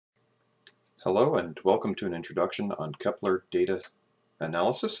Hello and welcome to an introduction on Kepler data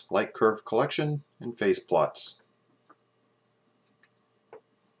analysis, light curve collection, and phase plots.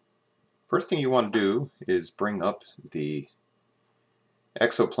 First thing you want to do is bring up the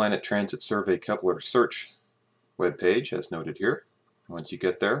Exoplanet Transit Survey Kepler search webpage as noted here. Once you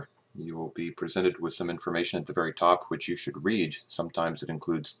get there, you will be presented with some information at the very top which you should read. Sometimes it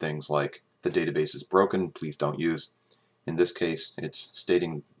includes things like the database is broken, please don't use. In this case, it's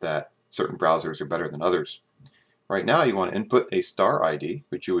stating that certain browsers are better than others. Right now you want to input a star ID,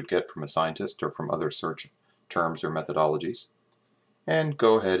 which you would get from a scientist or from other search terms or methodologies, and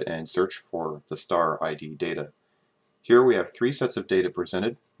go ahead and search for the star ID data. Here we have three sets of data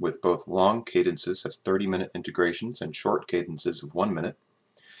presented with both long cadences as 30-minute integrations and short cadences of 1 minute,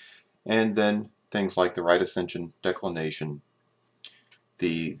 and then things like the right ascension, declination,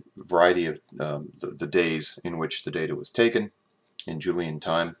 the variety of the days in which the data was taken in Julian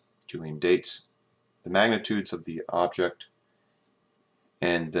time, Julian dates, the magnitudes of the object,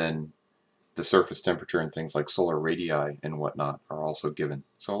 and then the surface temperature and things like solar radii and whatnot are also given.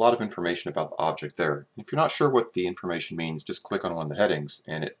 So a lot of information about the object there. If you're not sure what the information means, just click on one of the headings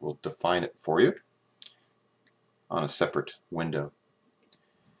and it will define it for you on a separate window.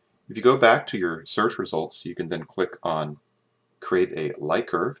 If you go back to your search results, you can then click on create a light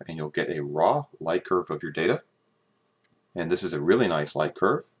curve and you'll get a raw light curve of your data. And this is a really nice light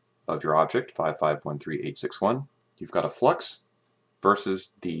curve of your object, 5513861. You've got a flux versus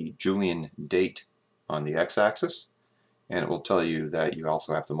the Julian date on the x-axis, and it will tell you that you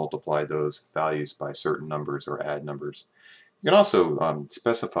also have to multiply those values by certain numbers or add numbers. You can also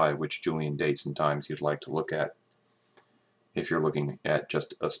specify which Julian dates and times you'd like to look at if you're looking at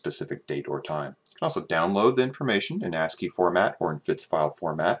just a specific date or time. You can also download the information in ASCII format or in FITS file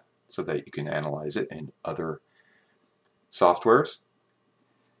format so that you can analyze it in other softwares.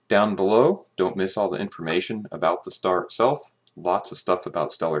 Down below, don't miss all the information about the star itself. Lots of stuff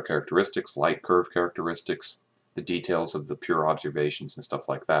about stellar characteristics, light curve characteristics, the details of the pure observations and stuff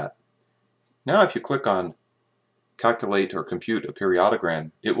like that. Now if you click on calculate or compute a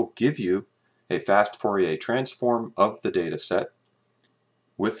periodogram, it will give you a fast Fourier transform of the data set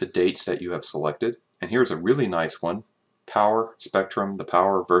with the dates that you have selected. And here's a really nice one, power spectrum, the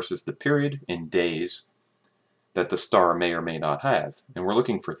power versus the period in days that the star may or may not have. And we're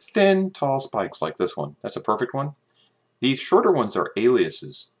looking for thin, tall spikes like this one. That's a perfect one. These shorter ones are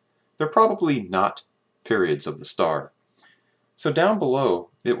aliases. They're probably not periods of the star. So down below,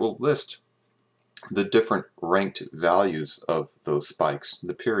 it will list the different ranked values of those spikes.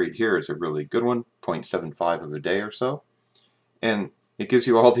 The period here is a really good one, 0.75 of a day or so. And it gives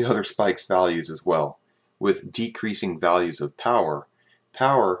you all the other spikes values as well. With decreasing values of power,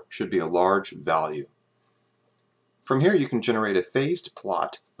 power should be a large value. From here you can generate a phased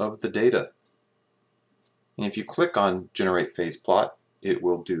plot of the data. And if you click on Generate Phase Plot, it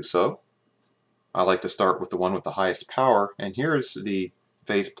will do so. I like to start with the one with the highest power, and here's the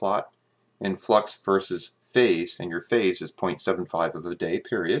phase plot in flux versus phase, and your phase is 0.75 of a day,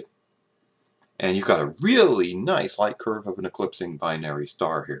 period. And you've got a really nice light curve of an eclipsing binary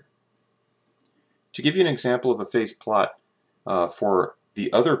star here. To give you an example of a phase plot for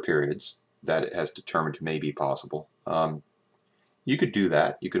the other periods that it has determined may be possible, you could do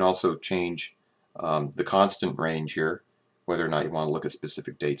that. You can also change the constant range here, whether or not you want to look at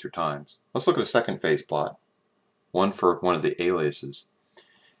specific dates or times. Let's look at a second phase plot, one for one of the aliases.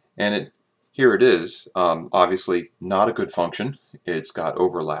 And here it is, obviously not a good function. It's got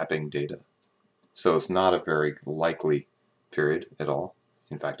overlapping data. So it's not a very likely period at all.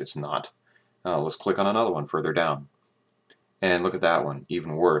 In fact, it's not. Let's click on another one further down. And look at that one,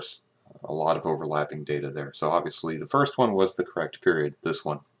 even worse. A lot of overlapping data there. So obviously the first one was the correct period, this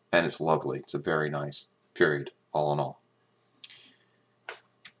one. And it's lovely. It's a very nice period, all in all.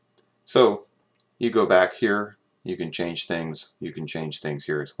 So you go back here, you can change things. You can change things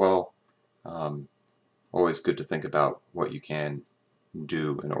here as well. Always good to think about what you can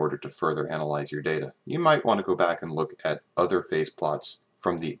do in order to further analyze your data. You might want to go back and look at other phase plots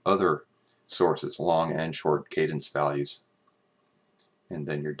from the other sources, long and short cadence values. And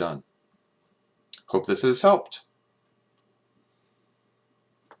then you're done. Hope this has helped.